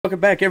Welcome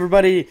back,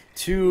 everybody,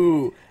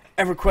 to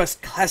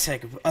EverQuest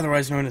Classic,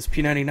 otherwise known as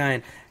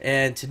P99.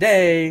 And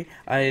today,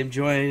 I am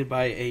joined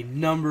by a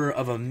number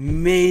of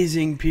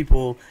amazing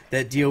people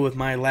that deal with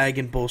my lag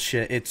and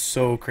bullshit. It's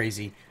so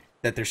crazy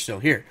that they're still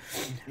here.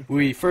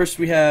 We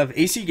have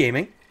AC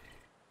Gaming.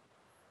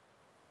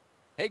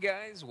 Hey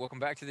guys, welcome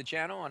back to the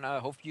channel, and I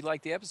hope you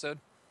liked the episode.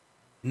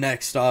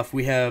 Next off,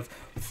 we have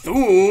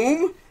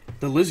Thoom,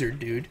 the lizard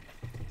dude.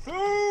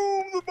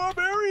 Boom, the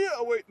barbarian!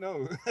 Oh, wait,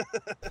 no.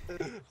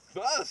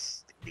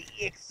 Thus, the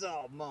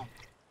Exile monk.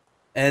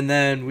 And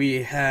then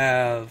we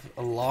have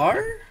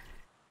Lar.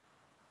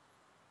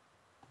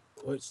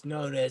 What's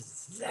known as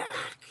Zach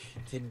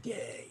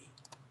today.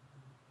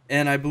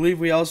 And I believe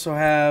we also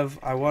have,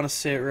 I want to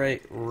say it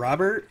right,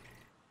 Robert.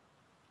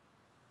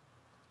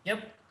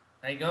 Yep.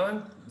 How you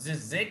going? This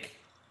is Zik,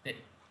 the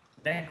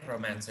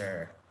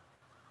necromancer.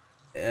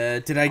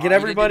 Did I get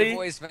everybody? You did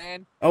the voice,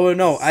 man. Oh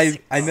no, I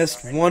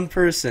missed one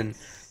person.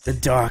 The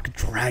Dark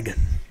Dragon.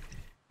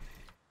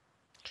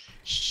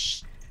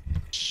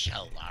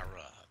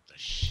 Shalara, the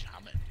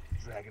shaman.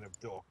 Dragon of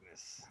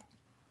darkness.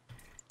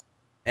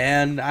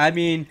 And I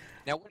mean,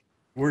 Now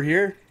we're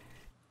here,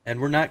 and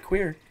we're not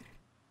queer.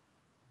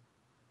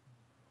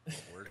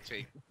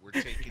 We're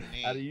taking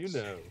names. How do you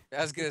know?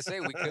 I was gonna say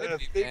we could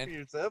be, Speak man. for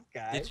yourself,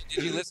 guys.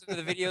 Did you listen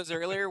to the videos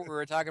earlier where we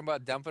were talking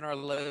about dumping our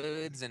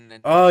loads and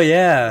Oh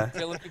yeah,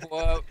 filling people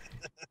up?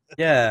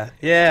 yeah.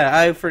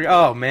 I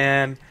forgot. Oh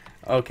man.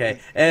 Okay,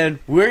 and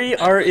we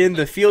are in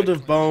the Field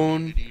of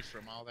Bone.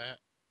 From all that.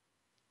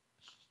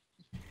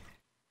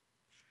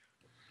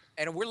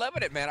 And we're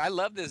loving it, man. I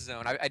love this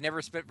zone. I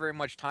never spent very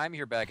much time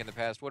here back in the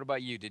past. What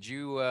about you? Did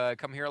you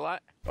come here a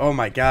lot? Oh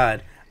my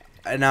God.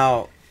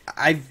 Now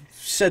I've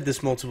said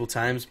this multiple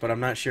times, but I'm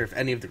not sure if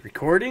any of the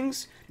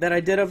recordings that I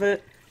did of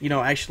it,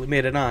 actually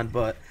made it on.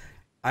 But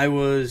I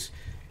was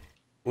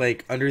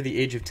like under the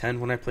age of 10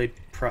 when I played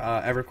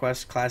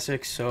EverQuest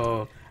Classic,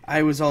 so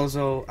I was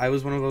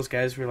one of those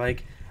guys who were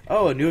like,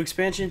 oh, a new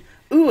expansion,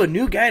 ooh, a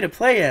new guy to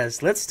play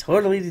as. Let's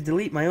totally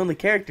delete my only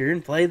character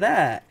and play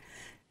that.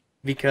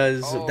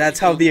 Because that's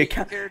how the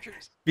account.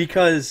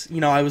 Because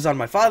I was on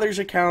my father's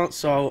account,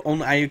 so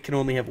I can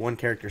only have one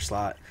character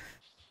slot,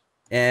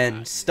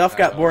 and stuff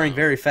got boring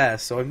very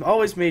fast. So I've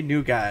always made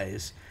new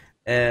guys,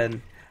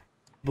 and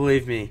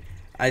believe me,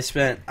 I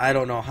spent I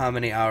don't know how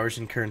many hours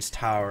in Kern's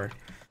Tower.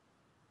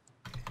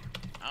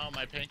 Oh,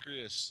 my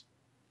pancreas.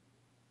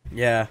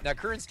 Yeah. Now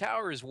Curran's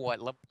Tower is what?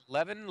 Level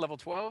 11, level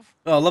 12?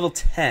 Oh, level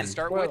 10. To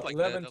start Well, with, like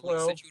 11, the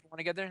 12. that you would want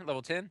to get there,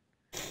 level 10.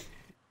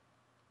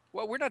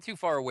 Well, we're not too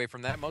far away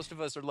from that. Most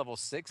of us are level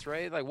 6,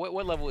 right? Like, what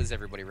level is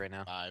everybody right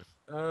now? 5.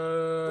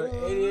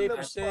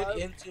 88%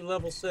 into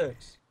level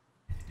 6.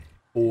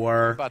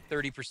 Or About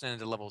 30%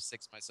 into level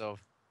 6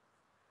 myself.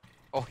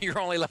 Oh, you're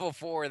only level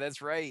 4.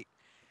 That's right.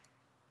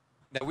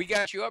 Now, we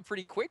got you up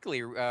pretty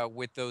quickly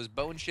with those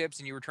bone chips,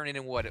 and you were turning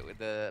in what?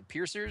 The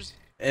piercers?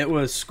 it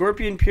was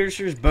Scorpion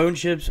Piercers, Bone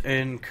Chips,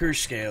 and Curse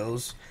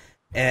Scales,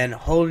 and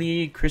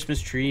Holy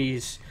Christmas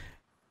Trees.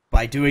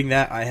 By doing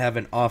that, I have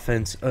an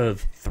offense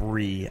of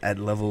 3 at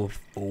level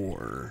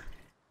 4.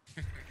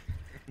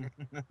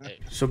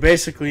 So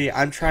basically,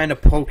 I'm trying to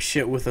poke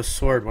shit with a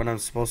sword when I'm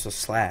supposed to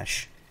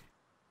slash.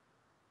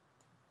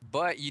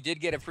 But you did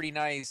get a pretty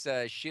nice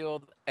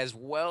shield, as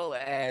well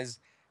as...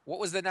 What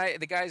was the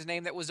guy's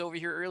name that was over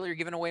here earlier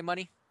giving away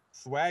money?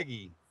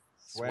 Swaggy.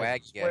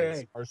 Swaggy, guys.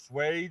 Swag. Or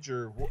Swage,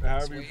 or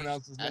however you Swage.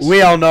 pronounce his name.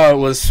 We all know it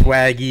was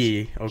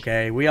Swaggy,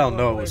 okay? We all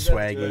know it was Yeah,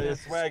 Swaggy.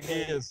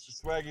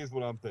 Swaggy is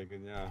what I'm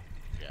thinking, yeah.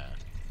 Yeah.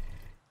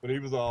 But he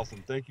was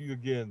awesome. Thank you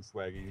again,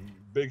 Swaggy.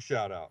 Big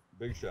shout out.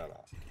 Big shout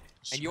out.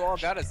 And you all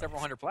got a several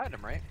hundred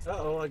platinum, right?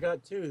 Uh-oh, I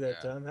got 2 that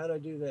Yeah. time. How'd I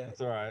do that?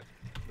 That's all right.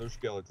 They're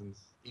skeletons.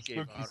 He gave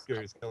Spooky, out scary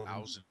a couple skeletons.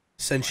 thousand.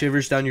 Send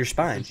shivers down your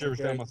spine. Shivers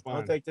down my I'll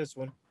spine. take this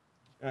one.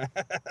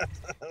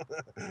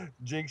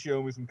 Jinx, you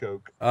owe me some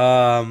coke.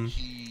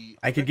 He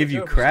I could give you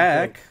Coke.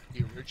 crack.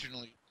 he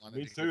originally wanted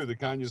Me to too. give The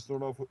kind you 1,000.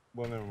 sort off with.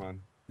 Well, never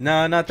mind.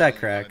 No, not that Originally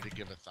crack. wanted to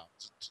give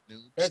 1,000 to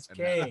noobs, That's and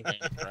then Kane.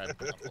 I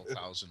grabbed a couple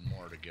thousand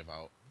more to give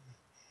out.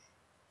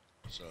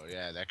 So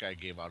yeah, that guy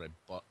gave out a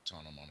butt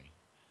ton of money.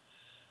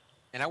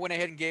 And I went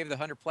ahead and gave the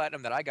 100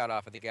 platinum that I got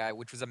off of the guy,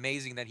 which was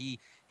amazing that he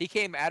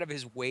came out of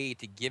his way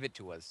to give it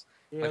to us.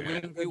 Yeah, Like,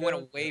 didn't we go went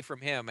down- away from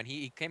him, and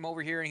he came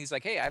over here and he's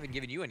like, "Hey, I haven't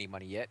given you any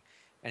money yet."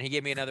 And he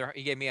gave me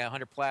a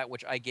 100 plat,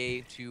 which I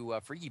gave to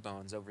Freaky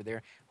Bones over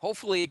there.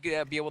 Hopefully, be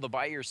able to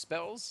buy your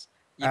spells.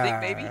 You think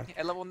maybe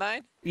at level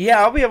 9?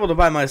 Yeah, I'll be able to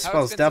buy my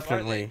spells, expensive are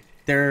definitely.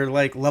 They're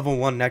like level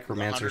 1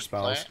 necromancer 100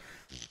 spells. plat?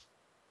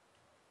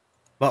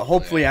 But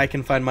hopefully Yeah. I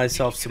can find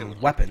myself some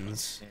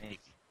weapons.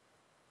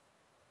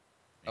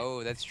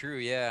 Oh, that's true,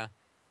 yeah.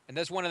 And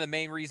that's one of the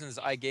main reasons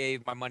I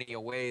gave my money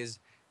away is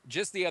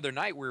just the other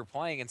night we were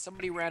playing and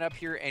somebody ran up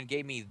here and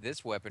gave me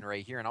this weapon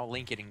right here, and I'll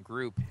link it in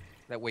group.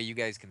 That way you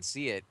guys can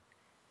see it.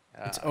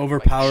 It's Like,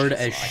 overpowered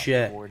it's as on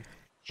shit. keyboard.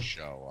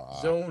 Show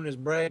off. Zone is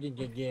bragging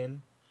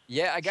again.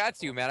 Yeah, I got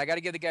to, man. I got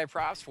to give the guy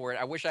props for it.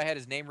 I wish I had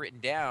his name written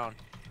down.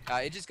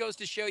 It just goes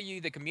to show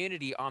you the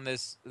community on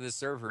this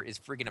server is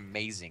freaking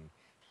amazing.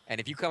 And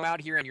if you come out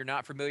here and you're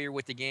not familiar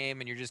with the game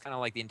and you're just kind of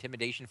like the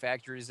intimidation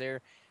factor is there,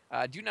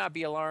 do not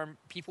be alarmed.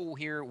 People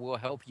here will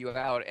help you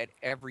out at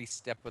every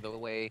step of the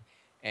way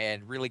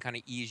and really kind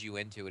of ease you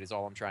into it is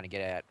all I'm trying to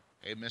get at.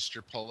 Hey,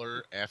 Mr.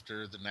 Puller,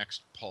 after the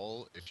next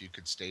pull, if you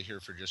could stay here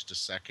for just a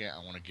second, I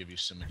want to give you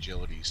some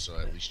agility so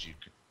at least you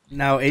can.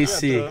 Now,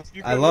 AC, Dust,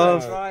 you I can,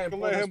 love. Try You and can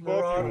pull let this him buff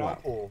you and Marauder. I'll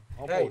pull.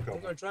 I'll Hey, pull a I'm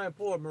couple. gonna try and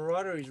pull a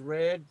Marauder. He's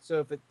red, so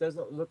if it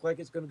doesn't look like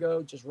it's gonna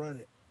go, just run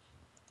it.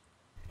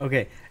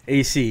 Okay,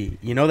 AC,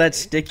 you know that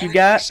stick you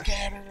got?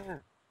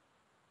 Scatter!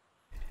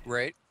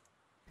 Right?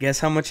 Guess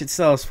how much it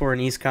sells for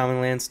in East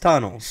Common Lands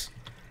tunnels?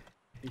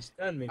 He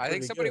stunned me. I think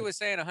pretty somebody good. was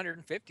saying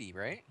 150,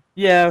 right?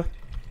 Yeah,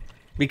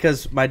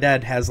 because my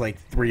dad has like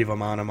 3 of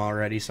them on him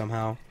already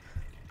somehow.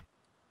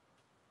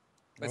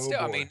 But Oh,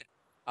 still, I boy. mean,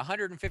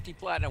 150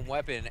 platinum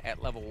weapon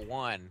at level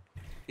 1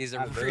 is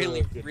a I love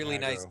really, getting really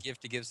nice aggro.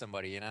 gift to give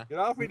somebody, you know? Get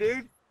off me,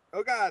 dude.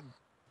 Oh, God.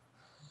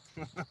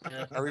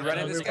 Are we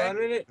running Are this we guy?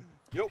 running it?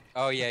 Yep.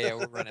 Oh, yeah,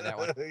 we're running that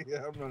one.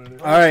 Yeah, I'm running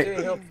it. All right, Stay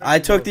and help I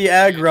Freaky took Bone. the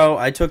aggro.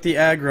 I took the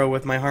aggro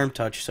with my harm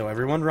touch. So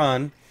everyone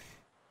run.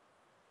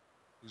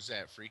 Who's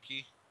that,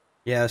 Freaky?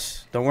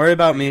 Yes, don't worry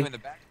about Are you me. in the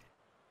back?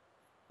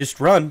 Just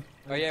run.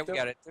 Oh, yeah, we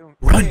got it. too.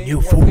 Run, Okay,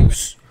 you yeah,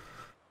 fools.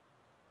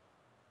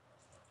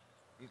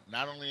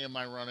 Not only am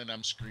I running,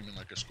 I'm screaming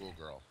like a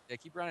schoolgirl. Yeah,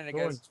 keep running it,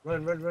 Go on, guys.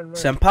 run.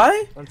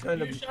 Senpai? I'm trying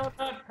You to. shall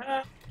not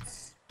pass.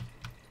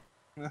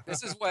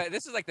 This is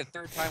like the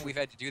third time we've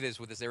had to do this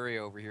with this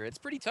area over here. It's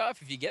pretty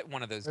tough if you get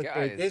one of those Okay,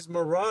 guys. this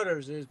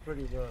Marauders is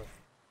pretty rough.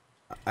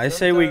 I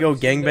say we go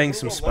Sometimes gangbang they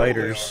some move a level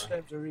spiders.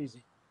 Sometimes they're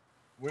easy.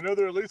 We know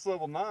they're at least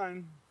level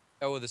 9.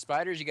 Oh, the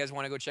spiders, you guys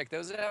want to go check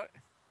those out?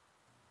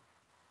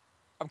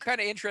 I'm kind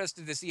of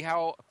interested to see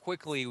how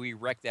quickly we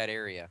wreck that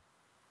area.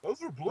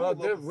 Those were blue Well, at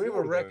level we 4,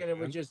 were though, wrecking it with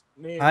man. just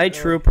me. And, Hi,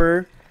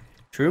 Trooper.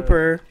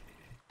 Trooper.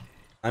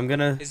 I'm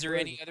gonna. Is there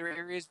any other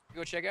areas to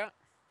go check out?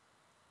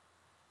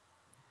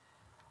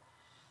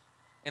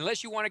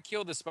 Unless you want to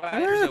kill the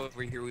spiders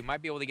over here, we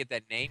might be able to get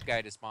that name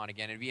guy to spawn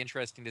again. It'd be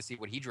interesting to see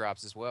what he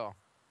drops as well.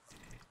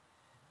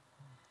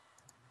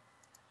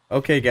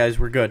 Okay, guys,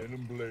 we're good.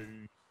 Venom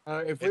blade.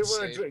 If we It's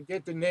want to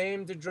get the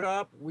name to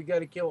drop, we got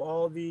to kill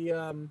all the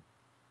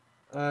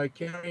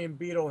carrion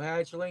beetle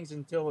hatchlings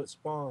until it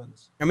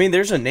spawns. I mean,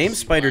 there's a name See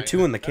spider why-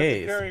 too in the That's the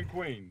cave. carrying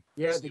queen.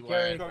 Yeah, See the why I'd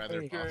carrion rather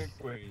queen. buff. Carrying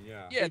queen, yeah.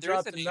 Yeah, He there is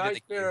drops a a name to nice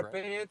the pair cave, of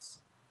right? pants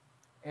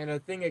and a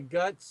thing of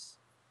guts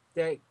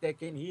that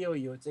can heal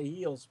you. It's a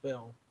heal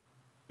spell.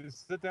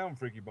 Just sit down,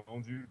 Freaky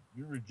Bones. You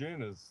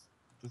regen us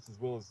just as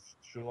well as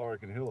Shalara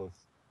can heal us.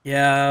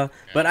 Yeah,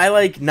 but I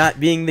like not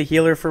being the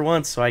healer for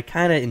once, so I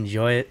kind of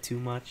enjoy it too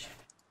much.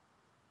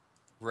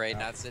 Right,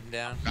 not sitting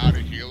down. Not a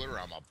healer,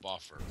 I'm a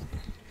buffer.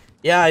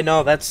 Yeah, I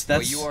know. That's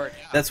Well, you are now.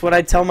 that's what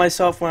I tell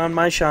myself when I'm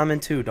my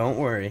shaman too. Don't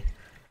worry.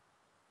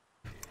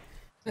 That's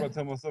what I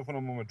tell myself when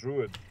I'm on a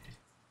druid.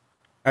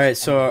 All right,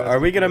 so are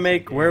we gonna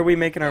make? Where are we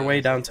making our way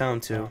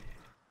downtown to?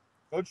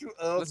 Don't you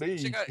Let's go,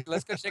 me.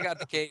 let's go check out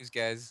the caves,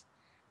 guys.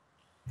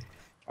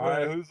 All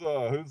right,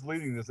 who's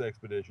leading this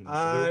expedition? Is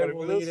I everybody will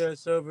with lead us?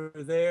 us over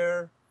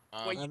there.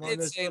 Well, you I'm on did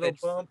this say little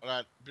that bump. Hold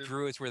on.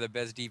 Druids were the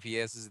best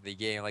DPSs in the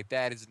game. Like,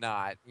 that is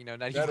not, not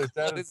That even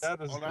is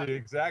close. Hold on. the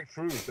exact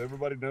truth.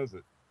 Everybody knows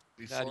it.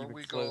 Not Before even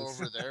we close.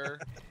 go over there,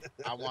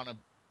 I want to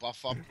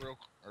buff up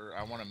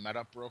I want to med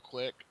up real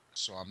quick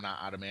so I'm not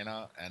out of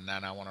mana, and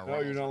then I want to No,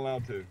 run you're over not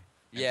allowed to. and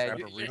Yeah, grab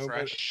you- a you're,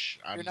 refresh.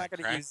 you're on not the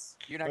gonna crack. use.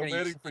 You're not No gonna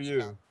use medding for any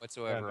you. amount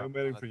whatsoever. Yeah, no on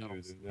medding the for you.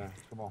 tunnels. Dude. Yeah,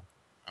 come on.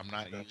 I'm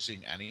not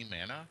using any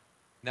mana.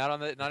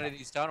 Not in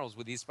these tunnels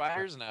with these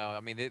spiders. No, I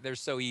mean they're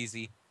so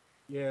easy.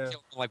 Yeah.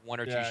 Kill them like one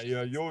or two. Yeah,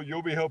 yeah. shots.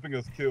 You'll be helping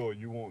us kill.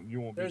 You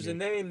won't. There's be a me.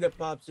 name that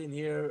pops in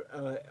here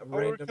Oh,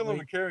 we're killing randomly.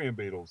 the carrion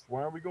beetles.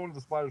 Why are we going to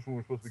the spiders when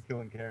we're supposed to be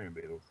killing carrion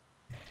beetles?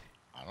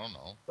 I don't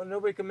know. But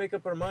nobody can make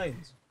up our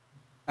minds.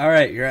 All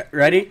right, you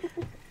ready?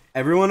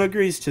 Everyone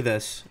agrees to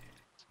this.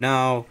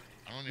 Now,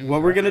 I don't even what know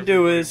we're where gonna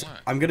do everybody is went.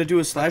 I'm gonna do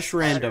a slash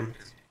random.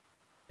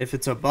 If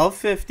it's above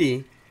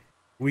 50,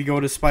 we go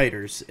to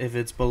spiders. If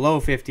it's below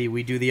 50,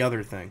 we do the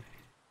other thing.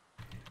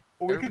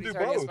 Well, we could do Everybody's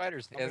already at both.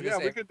 spiders. I Yeah, I was mean,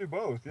 gonna yeah, we say, could do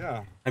both.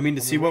 Yeah. I mean,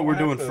 to I see mean, what we we're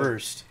don't doing have to-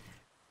 first.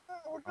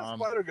 Where'd the Um,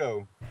 spider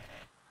go?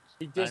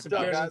 He I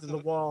disappeared guys, into the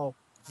wall.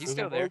 he's There's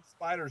still a there. rogue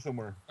spider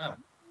somewhere.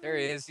 There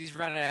he is. He's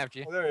running after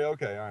you. Oh, there you.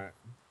 Okay, all right.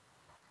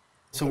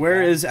 So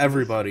where is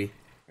everybody?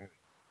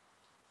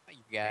 You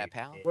got it,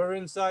 pal. We're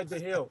inside the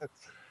hill.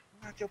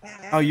 Not your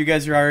pal. Oh, you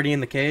guys are already in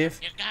the cave?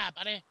 You got,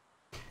 buddy.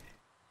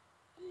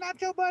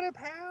 Not your buddy,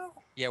 pal.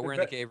 Yeah, we're in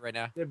the cave right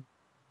now.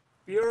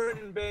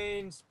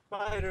 Burenbane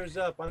spiders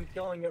up. I'm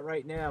killing it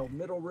right now.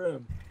 Middle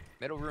room.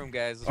 Middle room,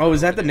 guys. Let's Oh, run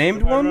is that over the there. named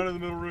Everybody run one? in the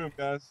middle room,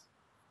 guys.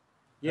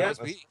 Yes.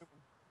 that's- Sweet.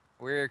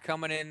 We're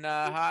coming in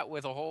hot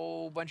with a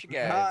whole bunch of Hot.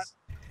 guys.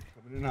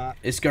 Coming in hot.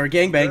 It's our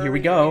gangbang. Here we There we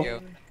go.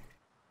 go.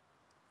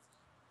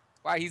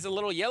 Wow, he's a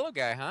little yellow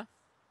guy, huh?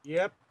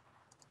 Yep.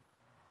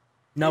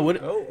 Now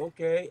what? Oh,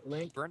 okay.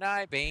 Link.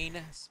 Burneye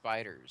Bane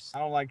spiders. I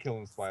don't like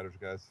killing spiders,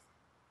 guys.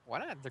 Why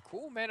not? They're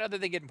cool, man. Other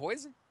than getting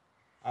poisoned.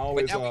 I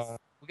always, now uh,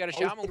 we got a I always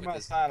shaman put with them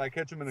this. outside. I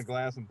catch them in a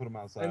glass and put them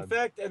outside. In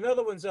fact,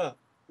 another one's up.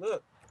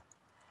 Look.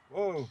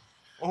 Whoa.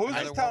 Oh, who's Another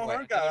this one, town what,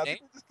 herd guy? another I name?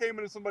 think we just came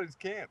into somebody's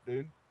camp,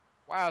 dude.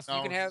 Wow, so you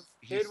No, can have.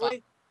 he, Did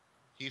we?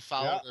 he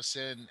followed us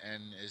in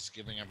and is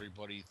giving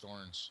everybody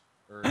thorns.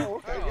 Or Oh,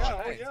 okay, Oh, yeah,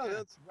 nice, yeah, yeah.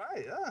 that's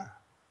right, yeah.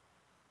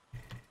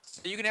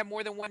 So you can have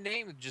more than one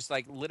name, just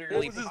like What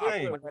literally was his pop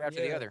name? one right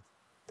after the Yeah. other.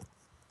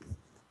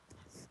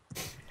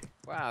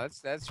 Wow,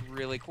 that's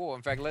really cool.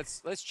 In fact,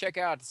 let's check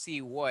out to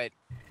see what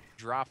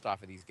dropped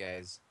off of these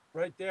guys.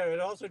 Right there. It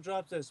also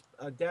drops us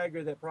a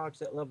dagger that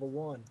procs at level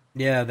 1.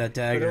 Yeah, that But it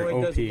dagger,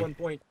 only does a OP.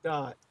 1-point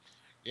dot.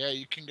 yeah,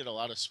 you can get a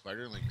lot of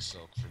spiderling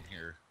silk from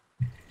here.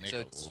 Make So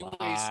a two-way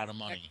lot of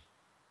money.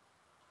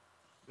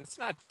 That's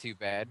not too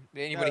bad.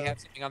 Did anybody Yeah. have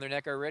something on their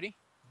neck already?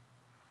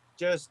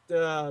 Just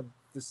the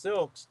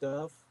silk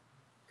stuff.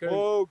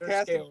 Whoa, Curse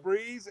casting scale.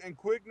 freeze and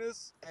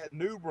quickness at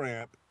noob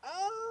ramp.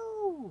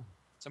 Oh,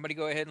 Somebody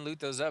go ahead and loot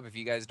those up if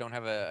you guys don't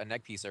have a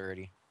neck piece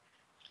already.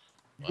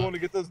 you going to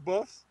get those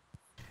buffs?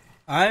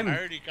 I I'm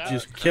already got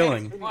just it.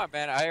 killing. Come on,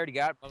 man. I already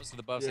got most of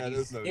the buffs Yeah, that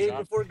there's he's no Need shot.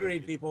 before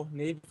greed, people.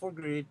 Need before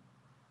greed.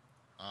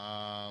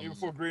 Even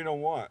for green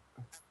on what?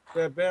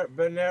 The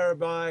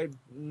Venerabi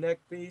neck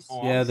piece.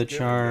 Oh, Yeah, I'm the skipping,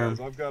 charm.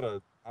 guys.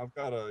 I've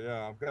got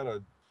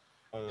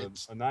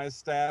It's- a nice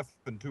staff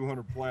and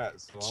 200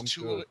 plats, so I'm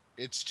good.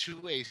 It's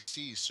two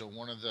AC, so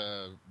one of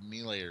the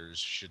meleeers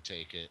should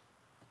take it.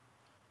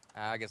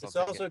 I guess I'll It's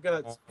take also it.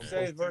 got Plus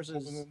save two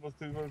versus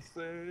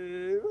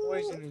save.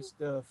 poison and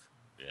stuff.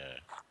 Yeah.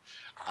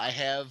 I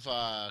have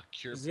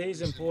cure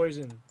Disease and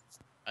poison. poison.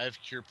 I have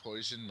cure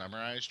poison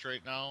memorized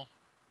right now.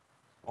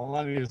 All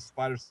I need is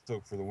spider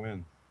silk for the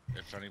win.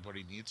 If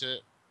anybody needs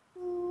it.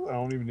 Ooh, I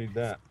don't even need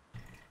that.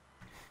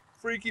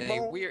 Freaky Hey,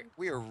 bone.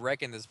 we are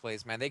wrecking this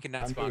place, man. They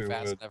cannot I knew spawn we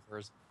fast would. enough for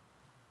us.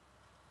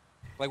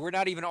 Like we're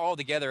not even all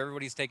together.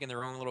 Everybody's taking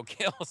their own little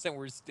kills, and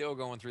we're still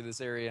going through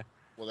this area.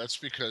 Well, that's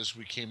because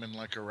we came in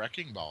like a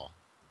wrecking ball.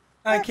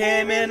 I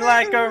came in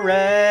like a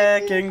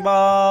wrecking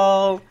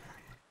ball.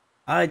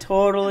 I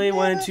totally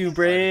went to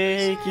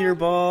break your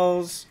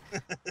balls.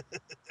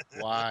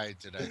 Why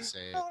did I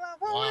say it? You did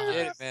Why?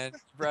 it, man. You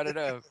brought it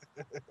up.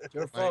 It's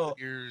your My fault.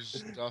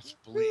 ears doth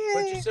bleed.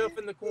 Put yourself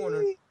in the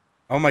corner.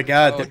 Oh my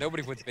god, Oh,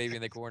 nobody puts baby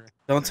in the corner.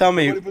 don't tell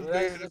me Nobody puts Well,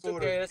 baby that's, in the that's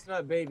corner. okay. That's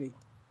not baby.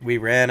 we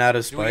ran out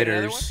of Do we get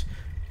another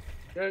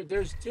spiders.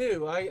 There's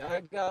 2.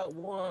 I got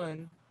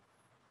 1.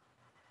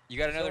 You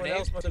got another Someone name?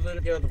 else must have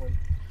looted the other one.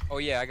 Oh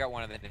yeah, I got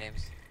one of the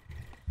names.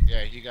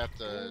 Yeah, he got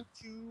the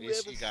Don't you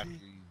AC ever got see-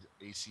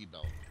 the AC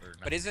belt. Or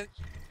not. But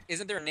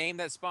isn't there a name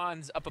that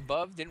spawns up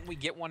above? Didn't we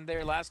get one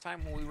there last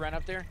time when we ran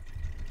up there?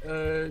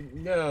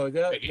 No,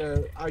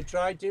 I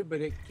tried to,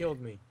 but it killed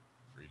me.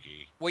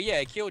 Freaky. Well, yeah,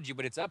 it killed you,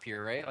 but it's up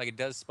here, right? Like it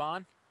does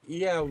spawn.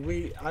 Yeah, I don't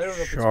know if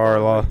it's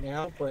Charla. spawned right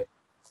now, but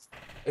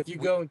if you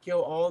go and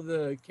kill all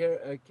the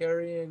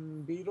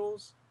carrion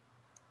beetles,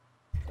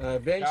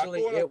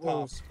 eventually going up it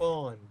will top.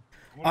 spawn.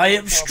 I'm gonna I go am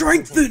top and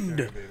strengthened!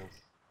 look for the beetles.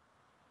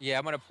 Yeah,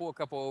 I'm gonna pull a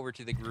couple over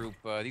to the group.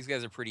 These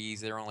guys are pretty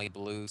easy. They're only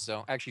blue,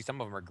 so actually some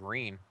of them are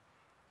green.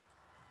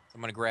 So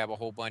I'm gonna grab a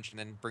whole bunch and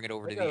then bring it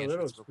over I to got the a little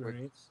entrance real quick.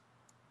 experience.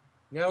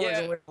 Now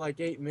Yeah. we're going like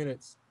 8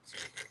 minutes.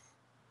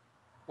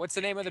 What's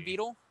the name of the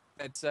beetle?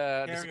 That's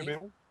Carrying a Disney?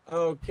 beetle.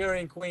 Oh,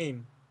 carrying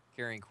queen.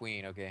 Carrying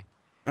Queen. Okay.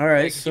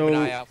 Alright, Yeah, keep an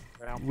eye so out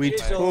for we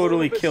She's a fire. little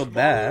totally bit killed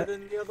smaller that.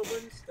 Than the other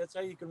ones. That's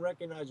how you can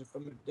recognize it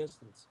from a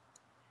distance.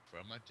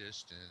 From a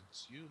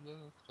distance, you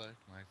look like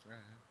my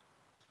friend.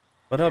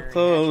 But up Very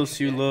close,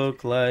 natural, you yeah.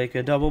 look like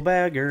a double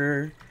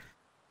bagger.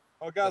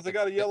 Oh, guys, That's I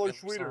got a good yellow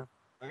little shredder. song.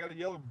 I got a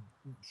yellow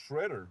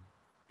shredder.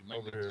 You might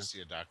Over need here. to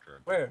see a doctor.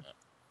 about Where? that.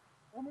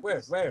 Oh my Where?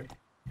 goodness. Where?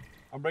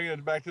 I'm bringing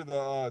it back to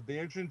the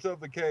entrance of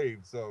the cave,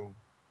 so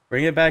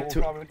Bring it back we'll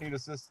to. probably need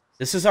assistance.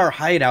 This is our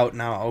hideout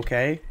now,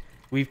 okay?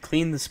 We've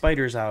cleaned the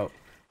spiders out.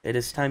 It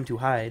is time to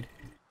hide.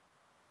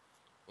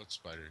 What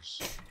spiders?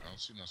 I don't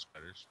see no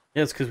spiders.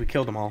 Yeah, it's because we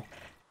killed them all.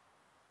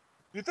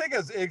 You think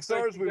as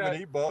Ixars we got-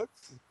 would eat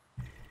bugs?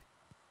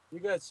 You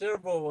got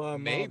several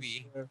mobs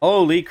Maybe. there.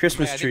 Holy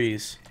Christmas I think-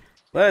 trees.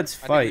 Let's I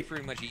think fight. we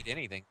pretty much eat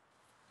anything.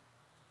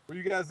 Where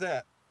you guys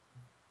at?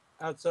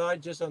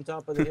 Outside, just on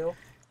top of the hill.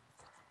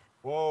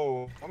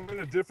 Whoa, I'm in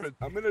a different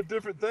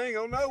thing.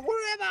 Oh no,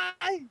 where am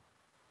I?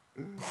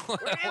 Where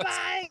am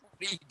I?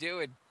 What are you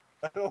doing?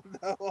 I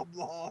don't know. I'm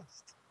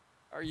lost.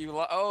 Are you?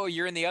 Oh,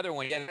 you're in the other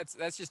one. Yeah,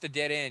 that's just a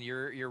dead end.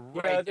 You're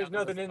right. Yeah, down there's the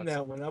nothing in road.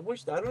 that one.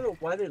 I don't know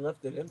why they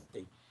left it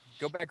empty.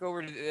 Go back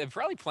over to. They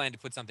probably planned to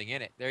put something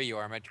in it. There you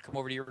are. I'm going to come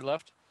over to your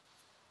left.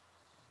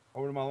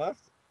 Over to my left.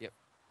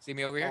 See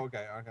me over here? Oh,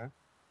 okay, okay.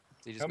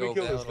 So you just Help go me over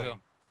kill that this little hill.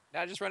 thing.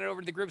 Now just run it over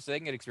to the group so they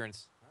can get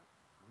experience.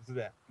 What's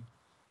that?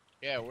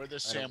 Yeah, where the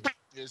I don't- Sam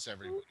is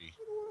everybody?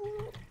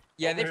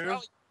 Yeah, Over here?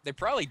 they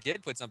probably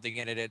did put something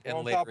in it We're in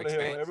on later top of the hill.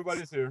 expansions.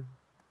 Everybody's here.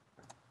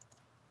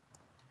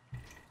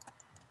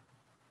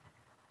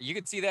 You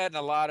could see that in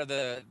a lot of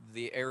the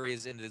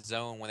areas in the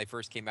zone when they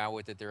first came out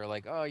with it. They were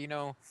like, oh,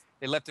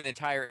 they left an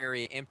entire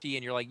area empty,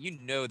 and you're like, they're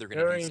gonna do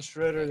Carrying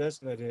something shredder, with that.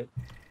 that's not it.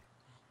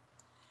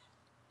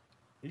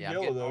 He's Yeah, I'm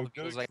yellow getting all though. the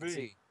Good kills I can XP.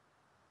 see.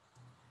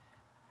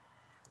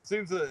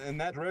 Seems that in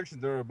that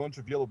direction there are a bunch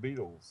of yellow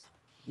beetles.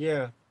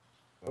 Yeah.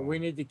 But we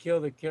need to kill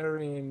the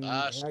carrion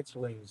Us.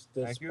 hatchlings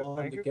to Thank you, spawn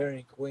thank the you.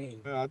 carrion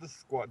queen. Yeah, I'll just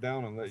squat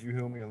down and let you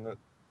heal me and let.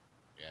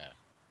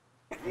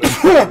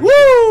 Yeah.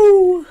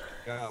 Woo!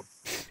 Yeah.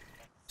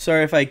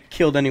 Sorry if I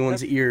killed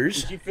anyone's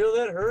ears. Did you feel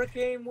that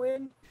hurricane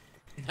wind?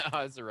 No,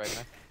 that's all right,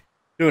 man.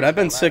 Dude, I've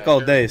been Not sick loud. all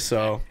day,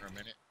 so. For a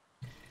minute.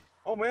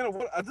 Oh man,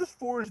 I just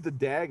forged the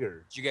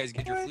dagger. Did you guys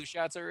get your flu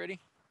shots already?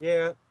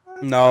 Yeah,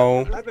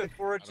 No. I've been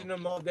foraging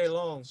them all day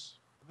long.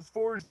 I just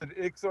forged an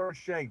XR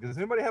shank. Does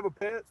anybody have a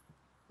pet?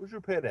 Where's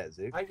your pet at,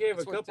 Zig? I gave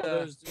That's a what, couple of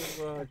those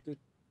to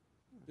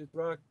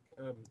Rock.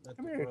 Not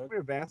Come to here,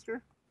 Rock.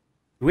 Vasker.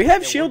 We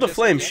have Yeah, Shield we're of just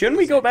Flame. like Shouldn't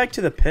we Andrew's go in. back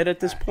to the pit at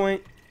this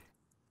point?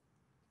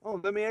 Oh,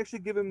 let me actually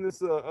give him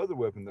this other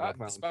weapon that I Oh,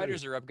 found. the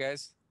spiders are up,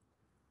 guys.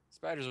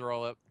 Spiders are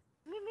all up.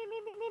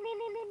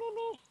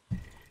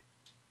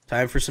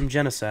 Time for some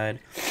genocide.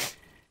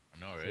 I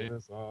know, right?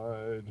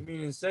 Genocide. You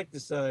mean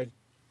insecticide?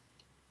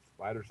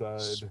 Spider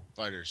side.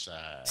 Spider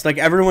side. It's like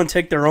everyone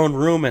take their own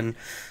room and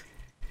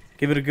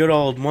give it a good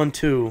old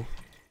 1-2.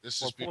 This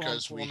Well, is pull 'em-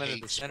 because pull we 'em into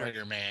hate the center.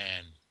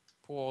 Spider-Man.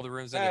 Pull all the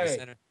rooms into the Hey.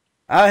 center.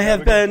 I Yeah, have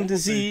we got been double teams over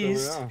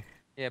diseased. there.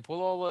 Yeah,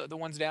 pull all the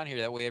ones down here.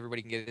 That way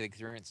everybody can get the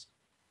experience.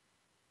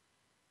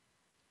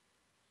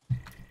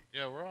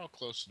 Yeah, we're all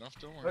close enough.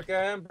 Don't worry. Okay,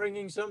 I'm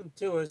bringing something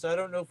to us. I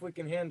don't know if we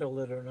can handle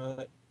it or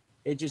not.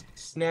 It just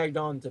snagged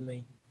onto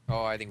me.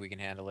 Oh, I think we can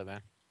handle it,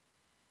 man.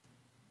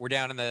 We're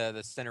down in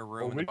the center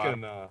room. Well, in we the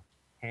bottom. can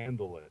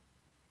handle it.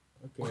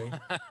 Okay.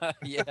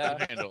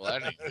 Yeah. Handle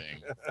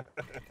anything.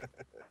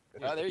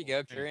 Oh, there you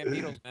go. Carrion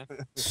beetles, man.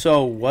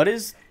 So, what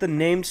is the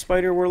named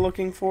spider we're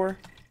looking for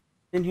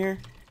in here?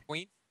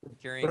 Queen.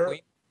 Carrion Bur-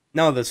 queen.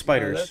 No, the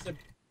spiders. That's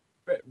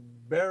a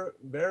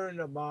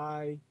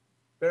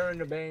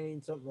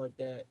Baronabane, something like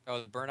that.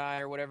 Oh, the burn eye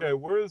or whatever. Okay,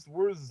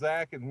 where's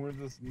Zach and where's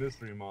this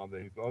mystery mob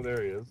that he's? Oh,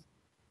 there he is.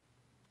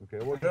 Okay,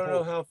 I what's don't know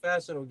your how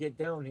fast it'll get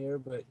down here,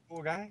 but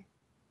pull, guy?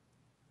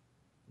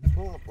 What's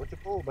your pull? What's your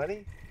pull,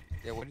 buddy?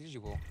 Yeah, what did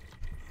you pull?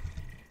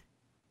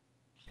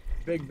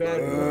 big bad.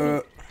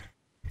 Uh,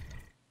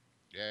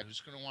 Yeah, who's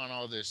gonna want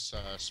all this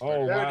Oh,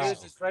 spider? there wow. it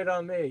is. It's right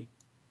on me.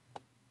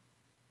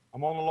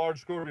 I'm on the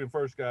large scorpion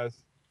first, guys.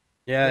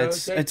 yeah, No,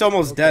 it's take it's it.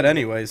 almost dead Okay.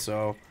 anyway,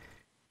 so.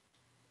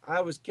 I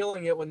was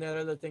killing it when that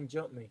other thing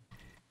jumped me.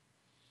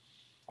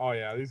 Oh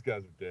yeah, these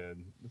guys are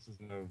dead. This is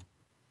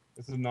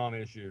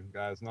non-issue,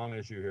 guys.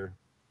 Non-issue here.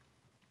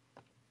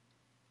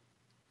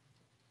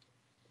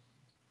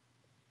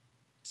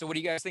 So, what do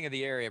you guys think of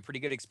the area? Pretty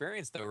good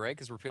experience, though, right?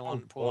 Because we're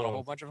pulling a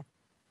whole bunch of them.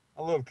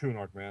 I love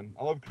Kunark, man.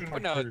 I love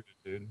Kunark, no. period,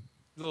 dude.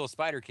 The little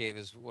spider cave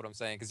is what I'm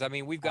saying. Because I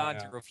mean, we've gone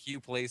yeah. through a few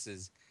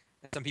places.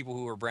 And some people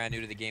who are brand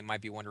new to the game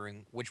might be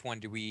wondering which one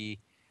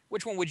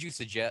would you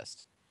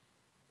suggest?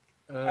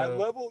 At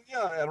level,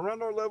 yeah, at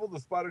around our level, the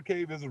Spider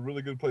Cave is a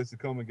really good place to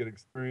come and get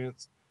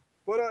experience.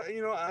 But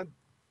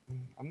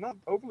I'm not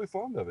overly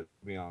fond of it,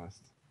 to be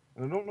honest,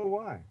 and I don't know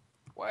why.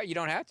 Well, you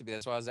don't have to be.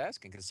 That's why I was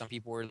asking. Because some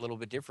people are a little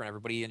bit different.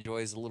 Everybody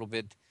enjoys a little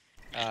bit,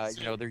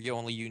 their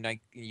only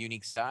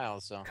unique style.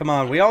 So Come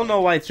on, we all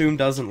know why Thum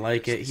doesn't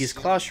like it. He's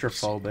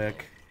claustrophobic.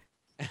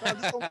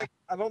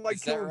 I don't like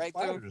Is that killing right,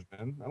 though? spiders,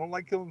 man. I don't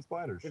like killing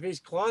spiders. If he's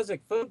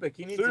closet phobic,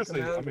 he needs to Seriously,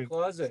 come out I of the mean,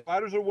 closet.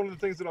 Spiders are one of the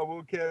things that I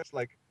will catch,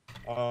 like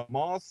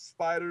moths,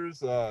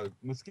 spiders,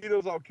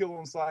 mosquitoes. I'll kill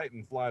on sight,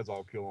 and flies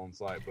I'll kill on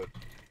sight.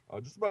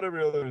 But just about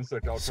every other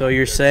insect I'll. So try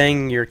you're and catch.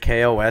 saying you're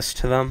KOS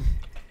to them?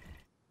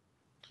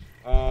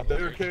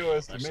 They're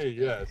KOS to me,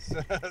 yes.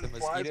 Flies and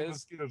mosquitoes?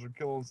 mosquitoes are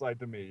kill on sight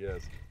to me,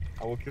 yes.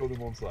 I will kill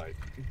them on sight.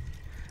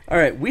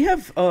 Alright, we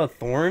have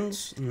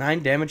thorns,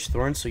 9 damage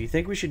thorns, so you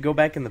think we should go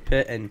back in the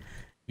pit and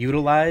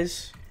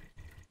utilize?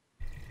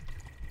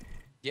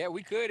 yeah,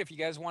 we could if you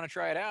guys want to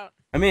try it out.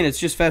 I mean, it's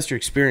just faster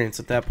experience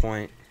at that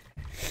point.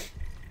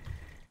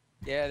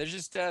 Yeah, there's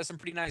just some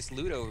pretty nice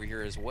loot over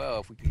here as well.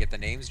 If we can get the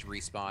names to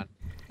respawn,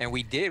 and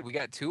we did. We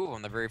got 2 of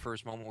them the very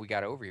first moment we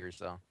got over here,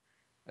 so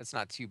that's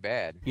not too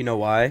bad. You know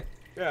why?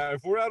 Yeah,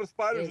 if we're out of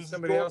spiders, Yeah, just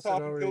somebody go up else had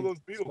top and kill already those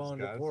beetles,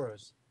 spawned it guys. for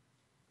us.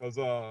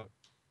 Because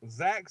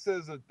Zach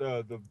says that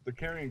the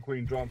carrion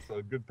queen drops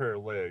a good pair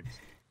of legs.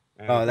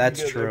 And Oh, if we that's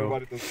can get true.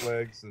 Everybody those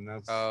legs, and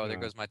that's. Oh, there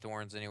goes my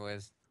thorns,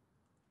 anyways.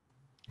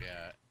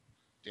 Yeah.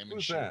 Damage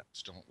Who's that?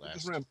 shields don't Who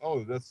just last. ran,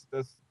 oh, that's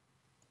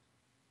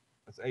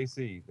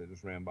AC that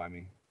just ran by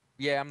me.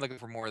 Yeah, I'm looking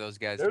for more of those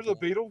guys. to There's a pull.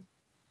 beetle.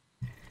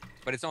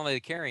 But it's only the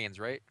carrions,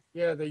 right?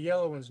 Yeah, the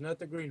yellow ones, not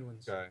the green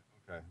ones. Okay,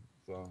 okay.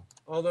 So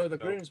Although the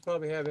No. green ones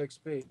probably have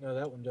XP. No,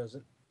 that one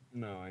doesn't.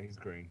 no, he's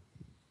green.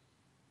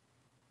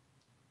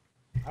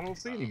 I don't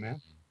see any,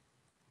 man.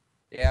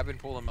 Yeah, I've been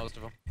pulling most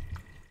of them.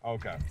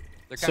 Okay.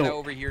 They're kind of So-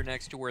 over here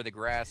next to where the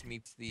grass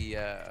meets the,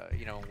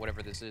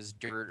 whatever this is,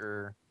 dirt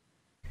or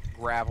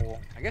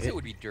gravel. I guess it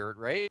would be dirt,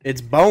 right?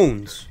 It's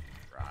bones.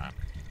 Rock.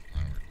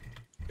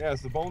 Yeah,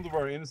 it's the bones of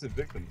our innocent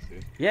victims,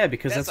 dude. Yeah,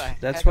 because a that's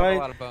heck of a why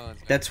lot of bones.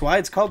 Man. that's why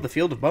it's called the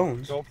Field of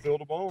Bones. Don't fill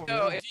the bone.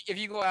 No, yeah. if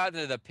you go out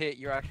into the pit,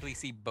 you actually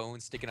see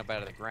bones sticking up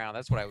out of the ground.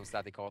 That's what I always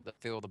thought they called the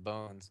field of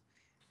bones.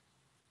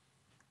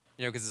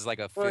 You know, because it's like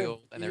a Well,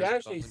 field and you there's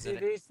actually bones see in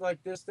it. these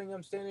like this thing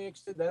I'm standing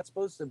next to. That's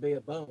supposed to be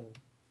a bone.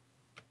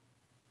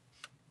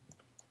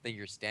 That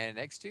you're standing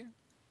next to?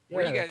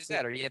 Where you guys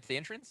at? Are you at the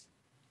entrance?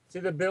 See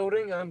the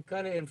building? I'm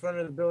kind of in front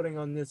of the building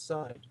on this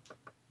side.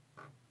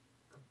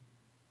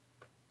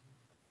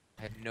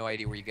 I have no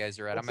idea where you guys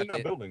are at. What's I'm in at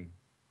that the. building?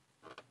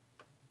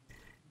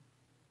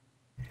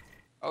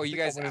 Oh, you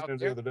guys out there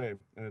there? the other day.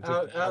 And it's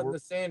Out in the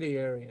sandy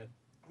area.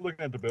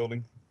 looking at the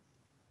building.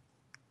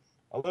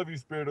 I love you,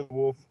 Spirit of the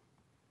Wolf.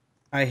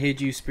 I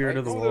hate you, Spirit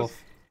of the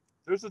Wolf.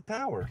 There's a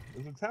tower.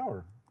 There's a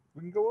tower.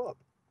 We can go up.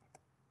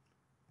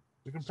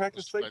 We can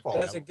practice safe fall.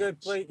 That's a good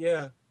plate,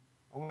 yeah.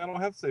 I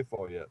don't have safe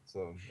fall yet,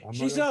 so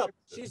She's up.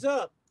 She's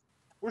up.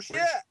 Where's she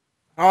at?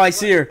 Oh, I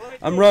see her.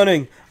 I'm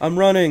running. I'm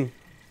running.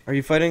 Are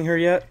you fighting her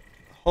yet?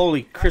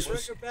 Holy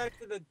Christmas. Bring her back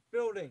to the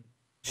building.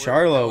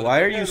 Charlo,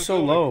 why are you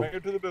so low? Bring her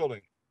to the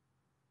building.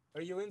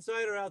 Are you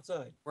inside or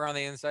outside? We're on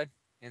the inside.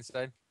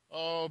 Inside.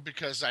 Oh,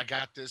 because I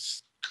got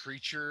this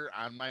creature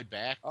on my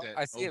back that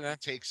I see it, man.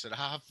 takes it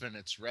off, and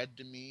it's red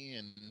to me.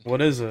 And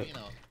What is it? You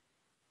know,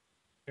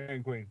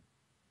 King Queen.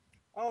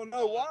 Oh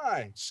no!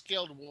 Why?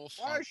 Scaled wolf.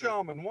 Why, hunter.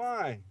 Shaman?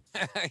 Why?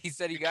 He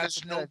said he got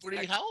Because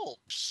nobody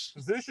helps.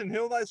 Position,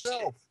 heal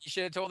thyself. You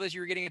should have told us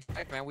you were getting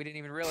attacked, man. We didn't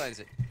even realize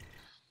it.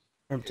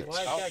 Why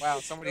Oh attack wow,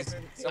 you? somebody I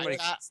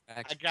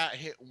smacked. got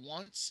hit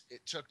once.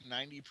 It took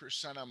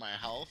 90% of my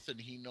health,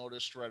 and he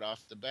noticed right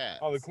off the bat.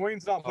 Oh, the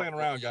Queen's not playing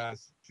around,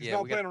 guys. She's Yeah,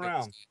 not we gotta playing fix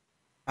around. it.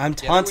 I'm Yeah,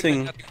 there was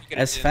taunting nothing we could've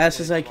as did fast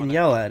to as I it can on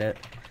yell at it.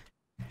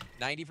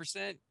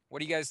 90%? What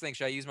do you guys think?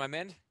 Should I use my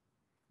mend?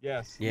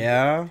 Yes.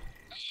 Yeah?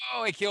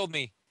 Oh, it killed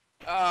me.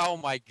 Oh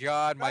my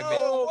god, my mend.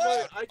 Oh,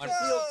 what? what? I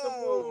just healed some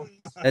No. wounds.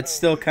 That's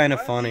still kind of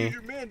Why didn't you funny. use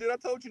your men, dude? I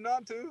told you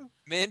not to.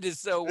 Mend is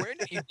so weird.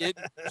 You did.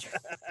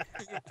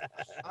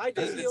 I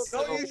just healed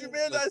some Don't use your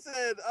men, wounds. I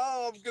said.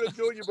 Oh, I'm gonna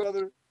join you,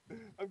 brother.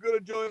 I'm gonna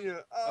join you.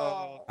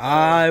 Oh.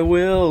 I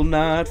will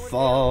not Doing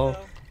fall.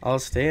 well now. I'll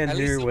stand At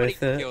least here somebody with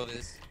can it. kill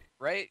this,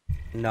 right?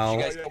 No. You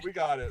Oh, guys- yeah, we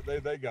got it.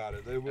 They got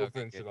it. They will Okay,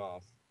 finish good. it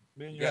off.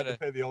 Me and You you have to gotta-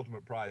 pay the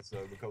ultimate price,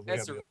 though, because we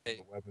That's have the right.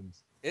 ultimate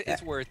weapons.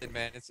 It's worth it,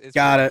 man. It's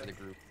Got worth it. For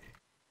the group.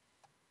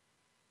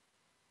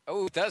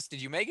 Oh, Dust,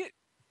 did you make it?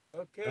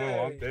 Okay.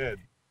 No, I'm dead.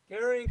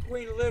 Carrying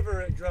Queen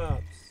Liver, it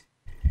drops.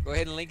 Go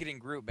ahead and link it in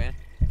group, man.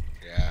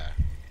 Yeah.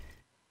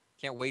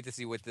 Can't wait to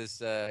see what this,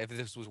 if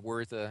this was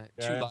worth two Yeah, it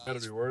better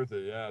lives. be worth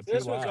it. Yeah,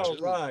 This 2 was lives.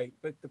 alright,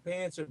 but the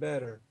pants are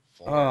better.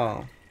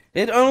 Oh.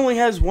 It only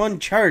has one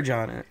charge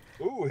on it.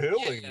 Ooh,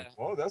 healing. Yeah.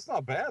 Whoa, that's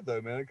not bad,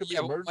 though, man. It could be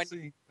Yeah, but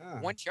emergency.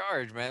 One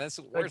charge, man. That's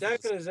Like worth that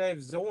it. could have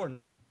saved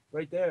Zorn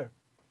right there.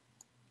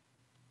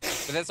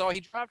 But that's all he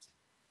dropped?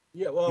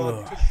 Yeah, well,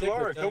 Ugh. I'm too sick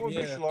Shlara, with come them, with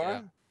me, yeah.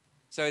 Shlara.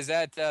 So is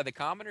that the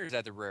common or is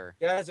that the rare?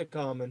 That's a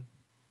common.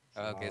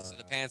 Okay, so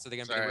the pants are they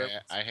gonna be the Sorry,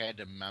 rare? I had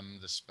to mem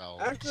the spell.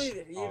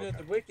 Actually, you know, okay.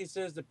 the wiki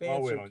says the I'll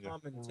pants wait are on you.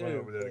 common We'll too. run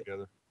over there but-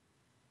 together.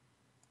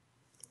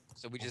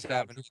 So we just Okay,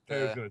 haven't. this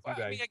player's gonna Well, I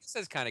teabag. mean, I guess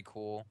that's kind of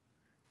cool.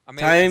 I mean,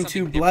 Time it's to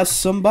something bless different.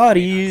 some May not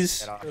bodies.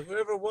 set off. So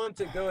whoever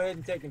wants it, go ahead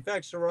and take. In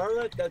fact,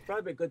 Shararla, that's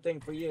probably a good thing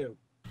for you.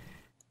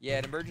 Yeah,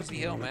 an emergency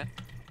heal, man.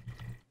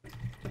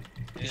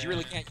 Because you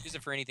really can't use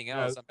it for anything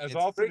Yeah, else. I mean, as it's,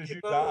 often Freaky as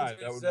you Bones die,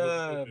 that is, would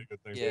really be a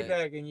good thing. Yeah.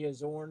 Teabagging you,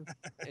 Zorn.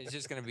 it's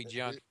just gonna be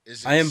junk.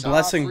 Is I am soft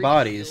blessing free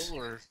bodies. heal,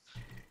 or-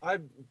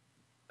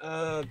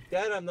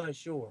 That I'm not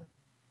sure.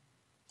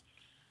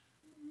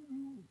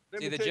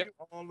 Let See, me the take joke-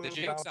 you on The little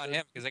joke's on couches.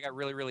 him because I got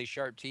really, really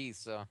sharp teeth,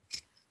 so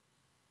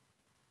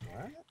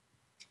What?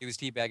 he was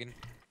teabagging.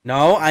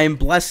 No, I am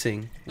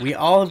blessing. We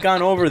all have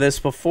gone over this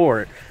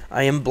before.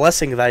 I am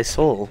blessing thy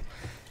soul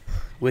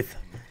with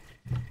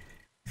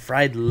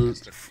fried. What's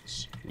the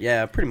difference?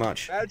 Yeah, pretty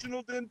much.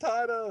 Vaginal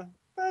dentata.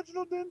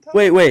 Vaginal dentata.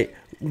 Wait.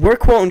 We're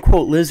quote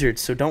unquote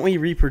lizards, so don't we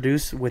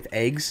reproduce with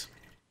eggs?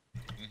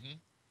 Mhm.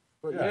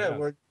 But Yeah, yeah,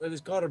 yeah.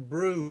 it's called a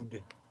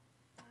brood.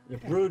 You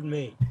brood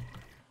meat.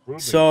 Ruby.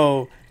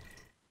 So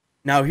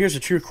now here's a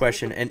true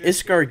question: An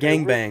Iskar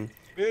gangbang.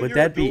 Man, would you're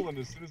that be- dueling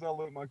as soon as I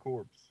loot my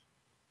corpse.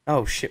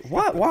 Oh shit!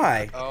 What?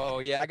 Why? Oh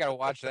yeah, I gotta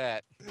watch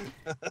that.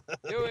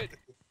 Do it.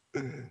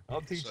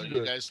 I'll teach So you you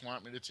to. guys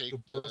want me to take to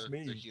bless the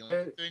me.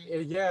 healing thing?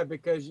 Yeah,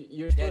 because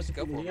you're Yeah, supposed to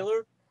go be for the it.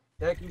 healer.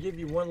 That can give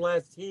you one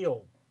last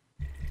heal.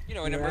 You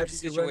know, in You an know,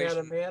 emergency after you run out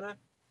of situation. mana.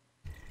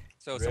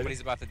 So if Ready?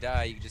 somebody's about to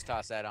die, you can just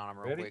toss that on them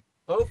real Ready? quick.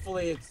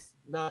 Hopefully, it's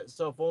not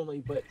self-only,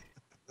 but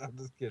I'm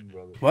just kidding,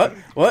 brother. What?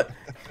 What?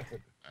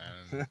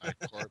 And I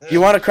corpse-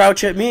 You want to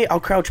crouch at me? I'll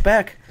crouch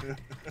back.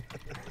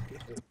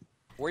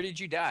 Where did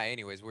you die,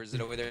 anyways? Where's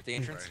it over there at the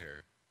entrance? right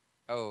here.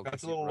 Oh, okay,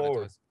 That's a so you little brought it to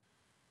lower. us.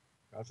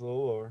 That's a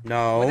little lower.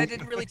 No. Well, that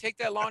didn't really take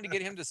that long to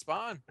get him to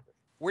spawn.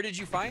 Where did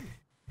you find?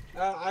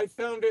 I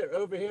found it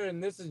over here,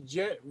 and this is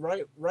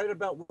right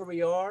about where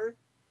we are.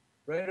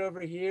 Right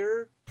over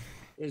here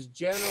is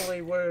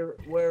generally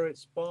where it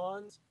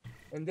spawns,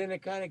 and then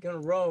it kind of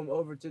can roam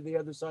over to the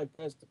other side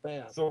past the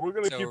path. So we're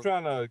gonna So- keep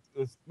trying to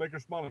make her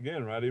spawn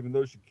again, right? Even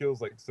though she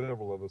kills like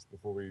several of us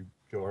before we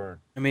kill her.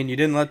 I mean, you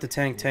didn't let the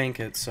tank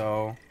it,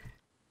 so.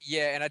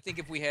 Yeah, and I think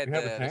if we had We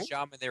have a the tank?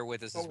 shaman there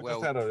with us Oh, as we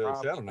well, just had a we probably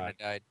Shadow wouldn't have Knight.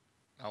 died.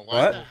 Now, why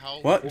What? the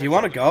hell What? would Do you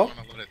wanna you go?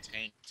 wanna let a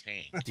tank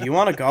tank? Do you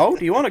want to go?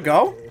 Do you want to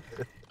go?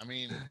 I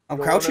mean, I'm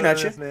Go crouching on at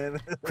you. this, man.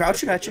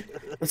 Crouching at you.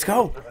 Let's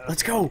go.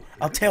 Let's go.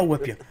 I'll tail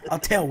whip you. I'll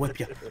tail whip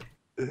you.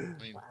 I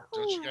mean,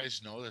 don't you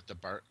guys know that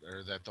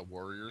the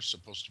warrior's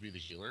supposed to be the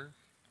healer?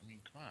 I mean,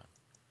 come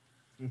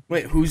on.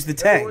 Wait, who's the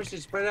Everyone tank?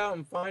 should spread out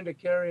and find a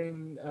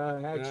carrying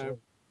action.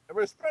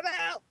 Everybody spread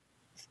out.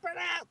 Spread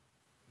out.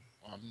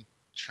 I'm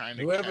trying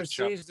to Whoever catch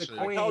up sees the to.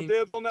 queen- I call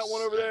dibs on that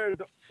one over there.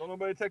 Don't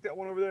nobody take that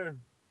one over there.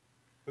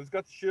 It's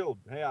got the shield.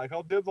 Hey, I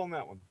call dibs on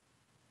that one.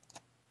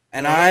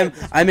 And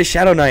I'm a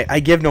Shadow Knight. I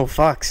give no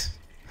fucks.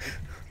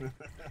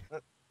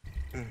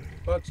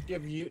 Bucks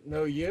give you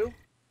no you.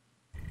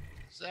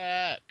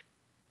 Zach,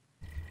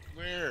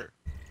 where?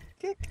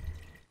 Kick.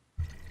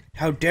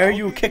 How dare I'll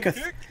you do kick the a...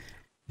 kick.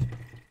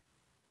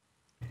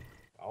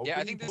 I'll Yeah,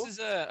 I do think the this push. is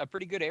a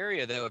pretty good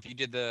area though. If you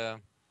did the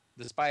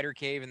spider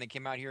cave and they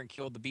came out here and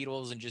killed the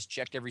beetles and just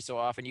checked every so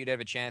often, you'd have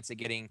a chance at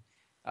getting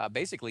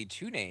basically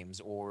 2 names,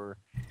 or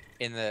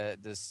in the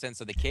sense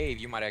of the cave,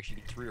 you might actually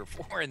get 3 or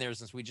 4 in there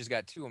since we just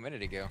got 2 a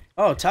minute ago.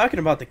 Oh, talking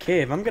about the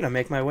cave, I'm gonna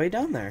make my way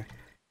down there.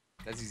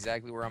 That's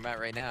exactly where I'm at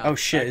right now. Oh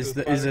shit, Back to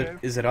the spider cave?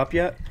 is it up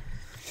yet?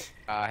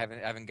 I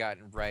haven't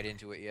gotten right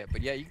into it yet,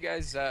 but yeah, you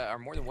guys are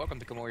more than welcome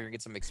to come over here and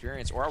get some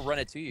experience, or I'll run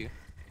it to you.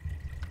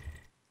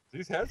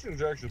 These hatchlings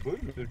are actually blue.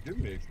 They're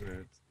giving me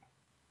experience.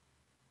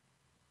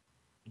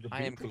 The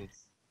I am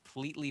beetles.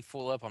 completely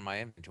full up on my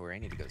inventory. I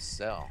need to go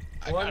sell.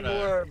 I One gotta-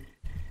 more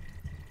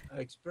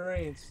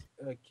experience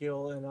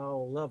kill and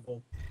I'll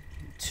level.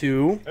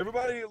 2.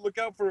 Everybody, look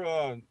out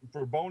for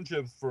bone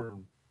chips for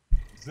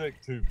Zick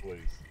too,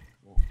 please.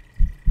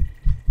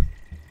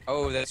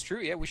 Oh, that's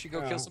true. Yeah, we should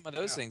go Yeah, kill some of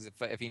those yeah. things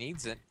if he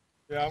needs it.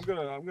 Yeah, I'm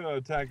gonna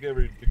attack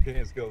every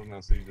decaying skeleton I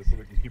see just so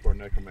we can keep our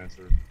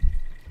necromancer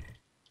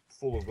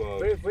full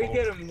of. If we bone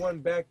get chips. him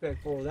one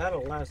backpack full,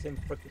 that'll last him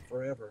fucking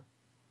forever.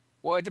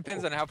 Well, it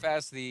depends on how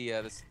fast the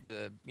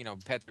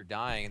pets are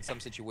dying. In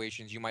some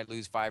situations, you might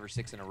lose 5 or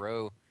 6 in a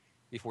row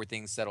before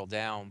things settle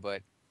down.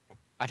 But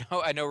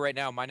I know right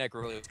now my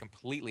necro is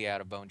completely out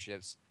of bone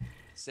chips,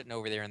 sitting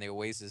over there in the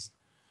oasis.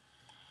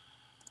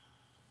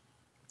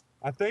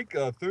 I think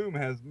Thum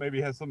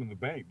maybe has some in the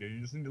bank. Dude, you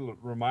just need to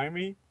remind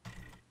me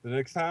the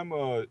next time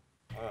I'll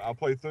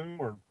play Thum,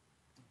 or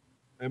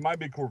it might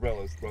be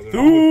Corvellis, brother.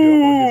 I'll hook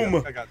you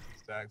up. Thum! I got 2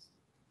 stacks.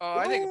 Oh,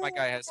 I think my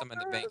guy has some in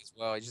the bank as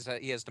well.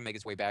 He has to make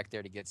his way back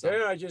there to get some.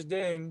 There, I just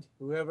dinged.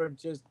 Whoever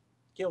just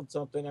killed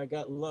something, I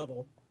got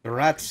level. The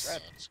rats.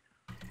 Congrats.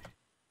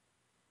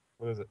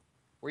 What is it?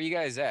 Where you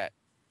guys at?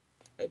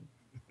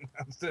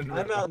 I'm sitting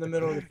I'm out in the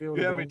middle of the field.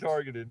 You of have me bones.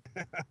 targeted.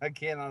 I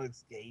cannot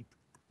escape.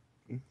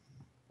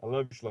 I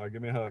love you, Schlag.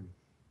 Give me a hug.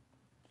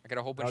 I got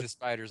a whole bunch I'll- of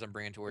spiders I'm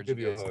bringing I'll towards give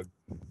you you a guys. hug.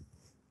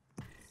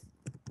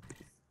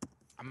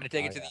 I'm gonna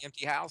take Oh, it to yeah. the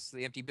empty house,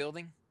 the empty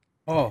building.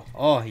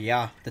 Oh,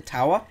 yeah. The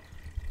tower?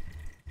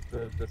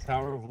 The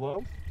Tower of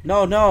Love.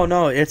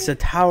 No. It's a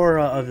tower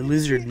of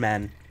lizard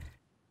men.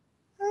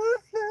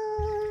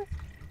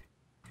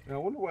 I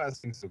wonder why I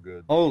sing so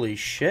good. Holy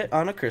shit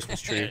on a Christmas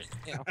tree.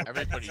 You know,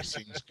 Everybody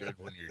sings good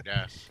when you're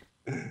deaf.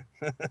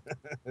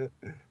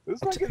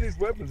 Let's not get these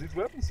weapons. These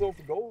weapons sold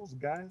for gold,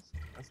 guys.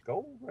 That's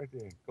gold right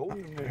there. Gold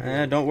in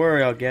there. Don't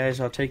worry,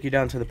 guys. I'll take you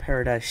down to the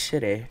Paradise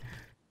City.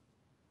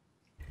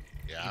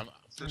 Yeah,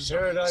 for some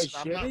Paradise reason,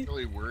 I'm not Shitty?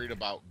 really worried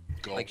about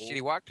gold Like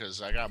Shitty Walk?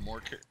 because I got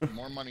more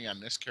money on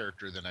this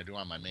character than I do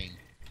on my main.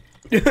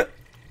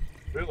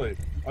 Really?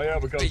 Oh yeah,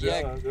 because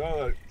Yeah. they're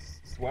like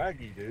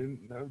swaggy,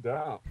 dude. No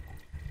doubt.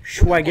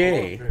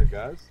 Schwaggy. Here,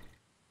 guys.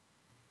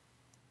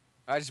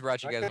 I just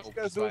brought you I guys a guess whole you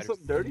guys bunch doing of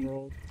something spiders.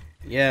 dirty?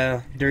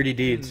 Yeah, dirty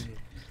deeds.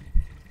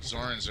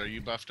 Zorans, are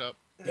you buffed up?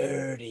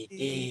 Dirty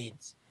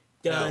deeds.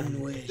 Done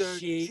with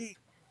sheep.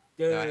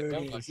 Dirty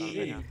don't fuck on me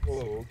sheep. now.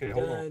 Whoa, okay,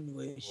 hold on. Done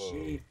with Whoa.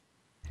 sheep.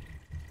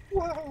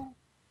 Whoa.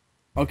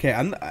 Okay,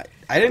 I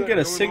didn't get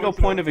a Nobody single wants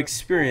to point know of that.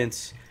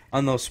 experience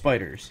on those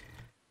spiders.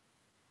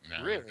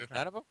 No. Really?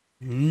 None of them?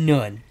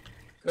 None.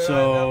 Could I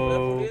So- now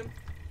level him?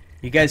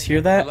 You guys hear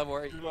What that? level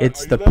are you?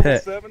 It's Are you the level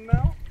pit. 7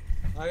 now?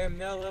 I am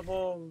now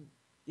level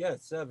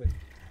 7.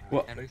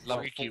 Well- And Thanks level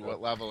for Ricky, four.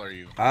 what level are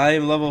you?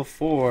 I'm level doing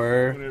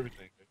 4.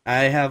 everything.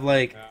 I have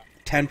like Yeah.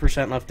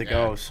 10% left to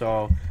go, Yeah.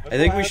 so That's I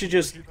think why we have should to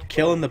just keep them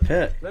kill in the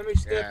pit. Let me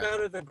step Yeah.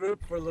 out of the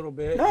group for a little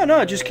bit.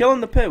 No, just kill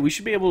in the pit. We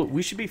should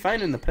be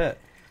fine in the pit.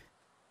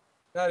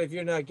 Not if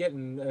you're not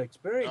getting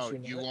experience. No,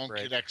 you're you not. won't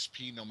Right. get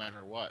XP no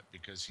matter what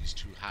because he's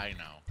too high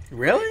now.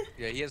 Really?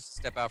 Yeah, he has to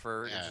step out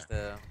for Yeah.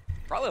 just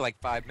probably like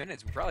 5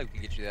 minutes. We probably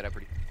can get you that up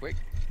pretty quick.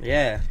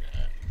 Yeah.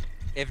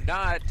 If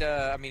not,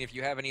 I mean, if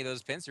you have any of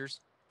those pincers,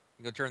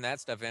 you go turn that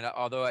stuff in.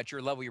 Although at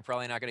your level, you're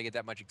probably not going to get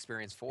that much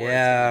experience for it. It's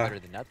Yeah. gonna be better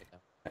than nothing. Though.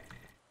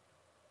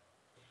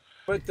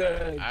 But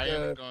I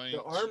am going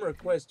the armor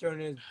quest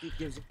turn is it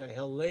gives a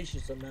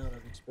hellacious amount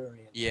of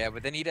experience. Yeah,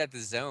 but then he'd have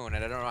to zone,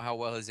 and I don't know how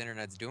well his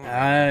internet's doing.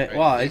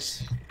 Well,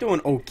 it's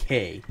doing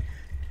okay.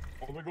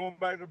 Are we going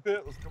back to the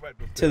pit? Let's go back to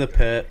the pit. To the guys.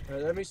 pit. All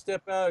right, let me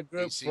step out of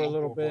group PC. for a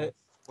little bit.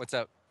 What's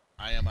up?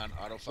 I am on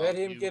auto Let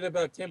him get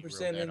about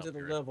 10% into the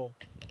level. level.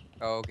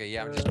 Oh, okay.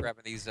 Yeah, I'm just Uh,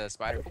 grabbing these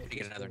spiders to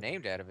get another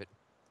named out of it.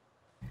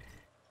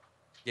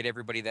 Get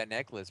everybody that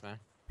necklace, man.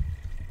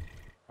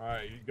 All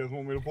right, you guys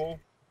want me to pull?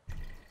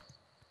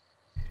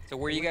 So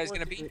where are you guys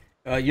gonna be?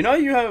 You know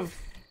you have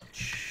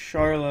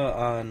Charla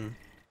on.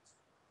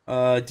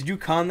 Did you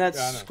con that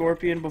Yeah, I know.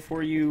 scorpion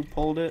before you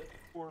pulled it?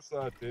 Of course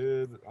I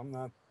did. I'm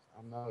not.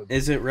 A,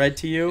 Is it red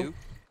to you?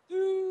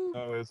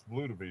 no, it's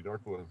blue to me,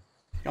 dark blue.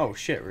 Oh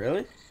shit!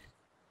 Really?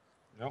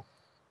 Yep.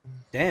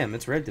 Damn,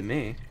 it's red to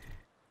me.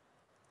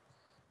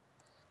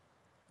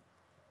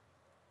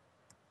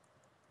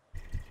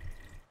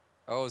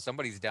 Oh,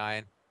 somebody's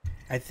dying.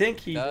 I think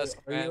he. Dusk,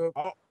 man.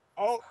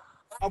 Oh,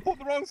 I pulled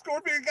the wrong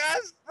scorpion,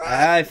 guys. Run!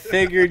 I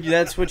figured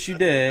that's what you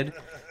did.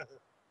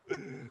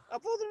 I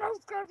pulled the wrong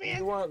scorpion.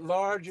 You want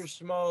large or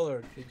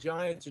smaller? The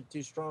giants are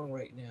too strong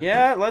right now.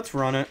 Yeah, let's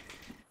run it.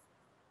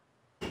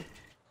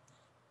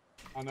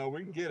 I know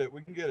we can get it.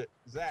 We can get it.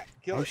 Zach,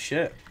 kill Oh it.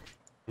 shit!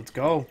 Let's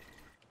go.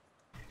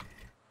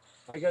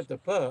 I got the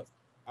pup.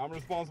 I'm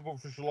responsible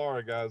for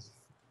Shalara, guys.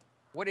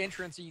 What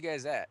entrance are you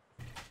guys at?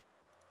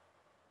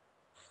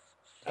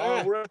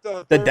 We're at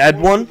the The third dead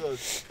floor one?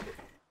 of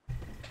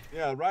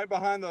yeah, right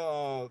behind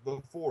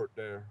the fort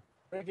there.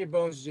 Ricky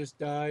Bones just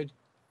died.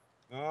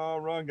 Oh,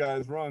 run,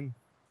 guys, run.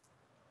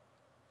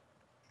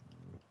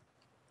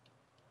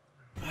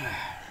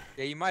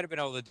 Yeah, you might have been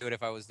able to do it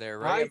if I was there,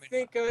 right? I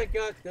think I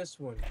got this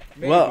one.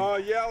 Maybe. Well-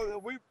 Yeah,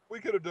 we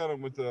could have done it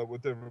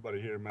with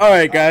everybody here, man. All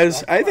right,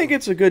 guys. I'll I think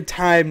it's a good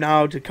time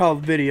now to call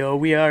the video.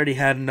 We already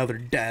had another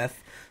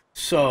death,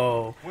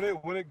 so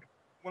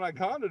when I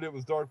conned it, it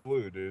was dark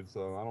blue, dude.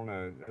 So I don't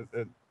know.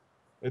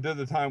 It did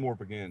the time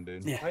warp again,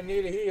 dude. Yeah. I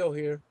need a heal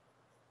here.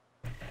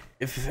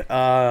 if Yeah,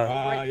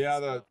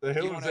 the You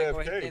healer's wanna go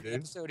ahead and AFK, end the dude.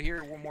 episode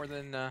here one more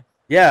than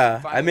yeah,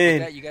 fine I with mean,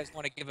 that? You guys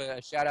want to give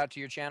a shout out to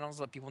your channels,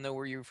 let people know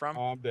where you're from?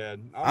 Oh, I'm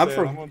dead. I'm dead.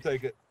 from- I'm gonna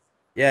take it.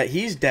 yeah,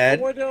 he's dead.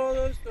 Where did all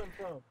those come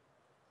from?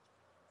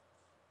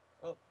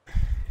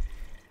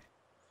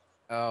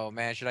 Oh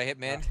man, should I hit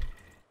mend?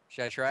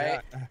 Should I try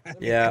it? Let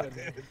me Yeah. get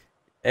it.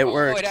 It Oh,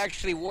 worked. it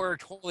actually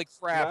worked. Holy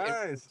crap.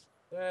 Nice.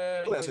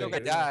 Yeah, I'm Let's still see.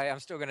 gonna die. I'm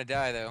still gonna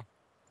die though.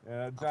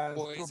 Yeah, giant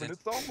Poison. scorpion.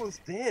 It's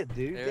almost dead,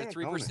 dude. There, Dang,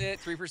 3%,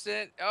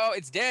 3%. Oh,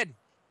 it's dead.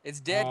 It's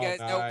dead, Oh, guys.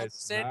 No, nice,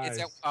 1%. It's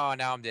at, nice. oh,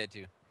 now I'm dead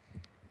too.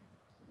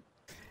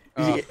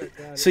 Yeah,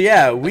 got so it.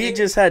 yeah, we Okay.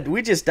 just Alright,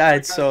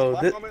 died. guys, So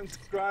like, comment, and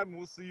subscribe, and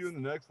we'll see you in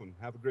the next one.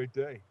 Have a great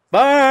day.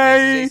 bye.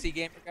 This is AC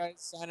Gamer, guys,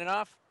 signing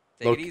off.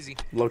 Take Look. it easy.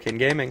 Lokin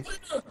Gaming.